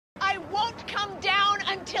I won't come down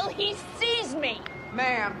until he sees me.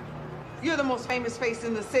 Ma'am, you're the most famous face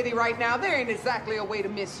in the city right now. There ain't exactly a way to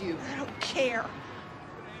miss you. I don't care.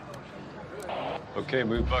 Okay,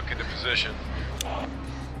 move Buck into position.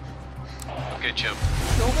 Okay, Chip.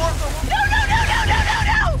 No more. No, no, no, no, no, no,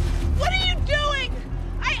 no! What are you doing?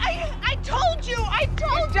 I told you! I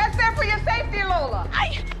told you! It's just there for your safety, Lola.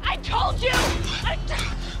 I told you!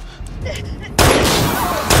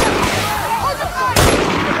 Hold your fire!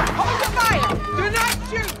 Hold your fire! Do not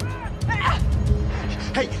shoot!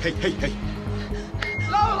 Hey.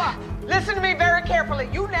 Lola, listen to me very carefully.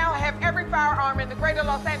 You now have every firearm in the greater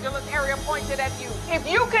Los Angeles area pointed at you. If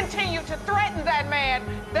you continue to threaten that man,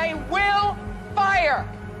 they will fire.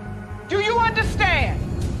 Do you understand?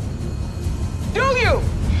 Do you?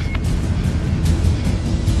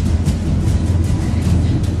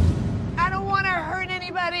 I don't want to hurt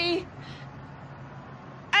anybody.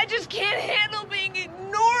 I just can't handle being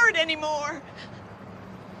ignored anymore.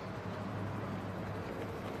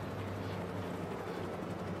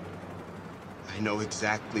 I know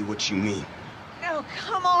exactly what you mean. Oh,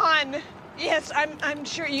 come on. Yes, I'm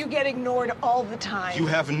sure you get ignored all the time. You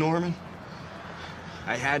have a Norman?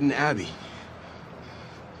 I had an Abby.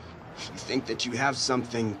 You think that you have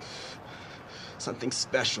something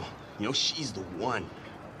special. You know, she's the one.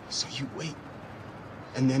 So you wait.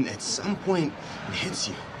 And then at some point, it hits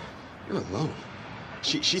you. You're alone.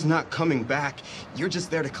 She's not coming back. You're just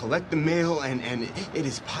there to collect the mail, and it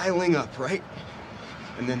is piling up, right?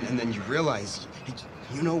 And then you realize,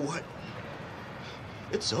 you know what?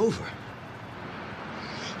 It's over.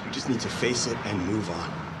 You just need to face it and move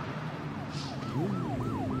on.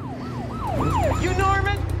 You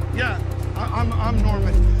Norman? Yeah, I'm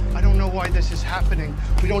Norman. I don't know why this is happening.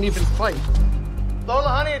 We don't even fight. Lola,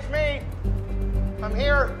 honey, it's me. I'm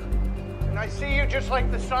here. And I see you just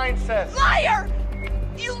like the sign says. Liar!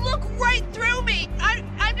 You look right through me.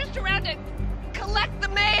 I'm just around to collect the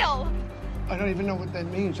mail. I don't even know what that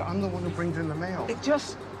means. I'm the one who brings in the mail.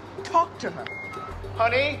 Just talk to her.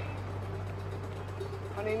 Honey?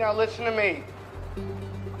 Honey, now listen to me.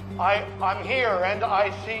 I'm here and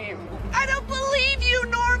I see you. I don't believe you,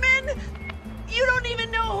 Norman. You don't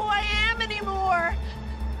even know who I am anymore.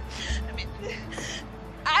 I mean,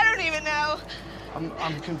 I don't even know.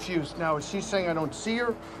 I'm confused. Now, is she saying I don't see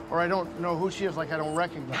her, or I don't know who she is, like I don't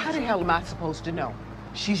recognize her? How the hell am I supposed to know?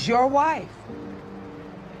 She's your wife.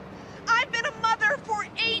 I've been a mother for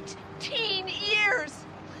 18 years.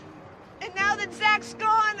 And now that Zach's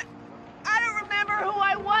gone, I don't remember who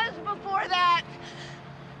I was before that.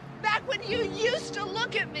 Back when you used to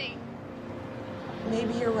look at me.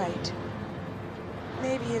 Maybe you're right.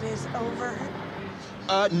 Maybe it is over.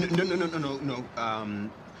 No.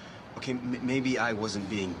 Okay, maybe I wasn't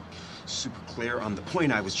being super clear on the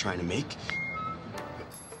point I was trying to make.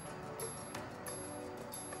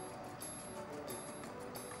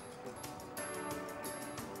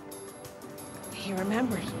 He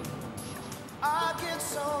remembered.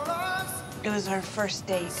 It was our first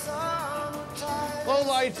date.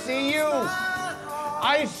 Lola, I see you.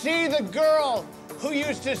 I see the girl who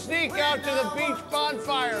used to sneak out to the beach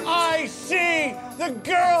bonfire. I see the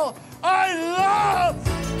girl I love!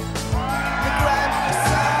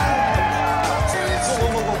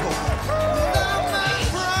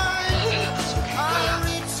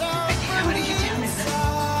 What are you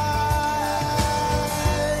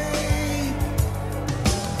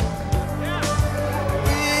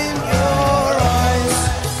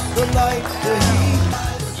doing?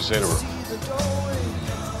 What'd you say to her?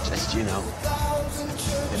 Just, you know,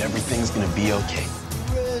 that everything's gonna be okay.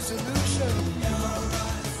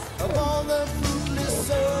 Of all the fruitless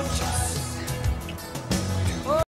search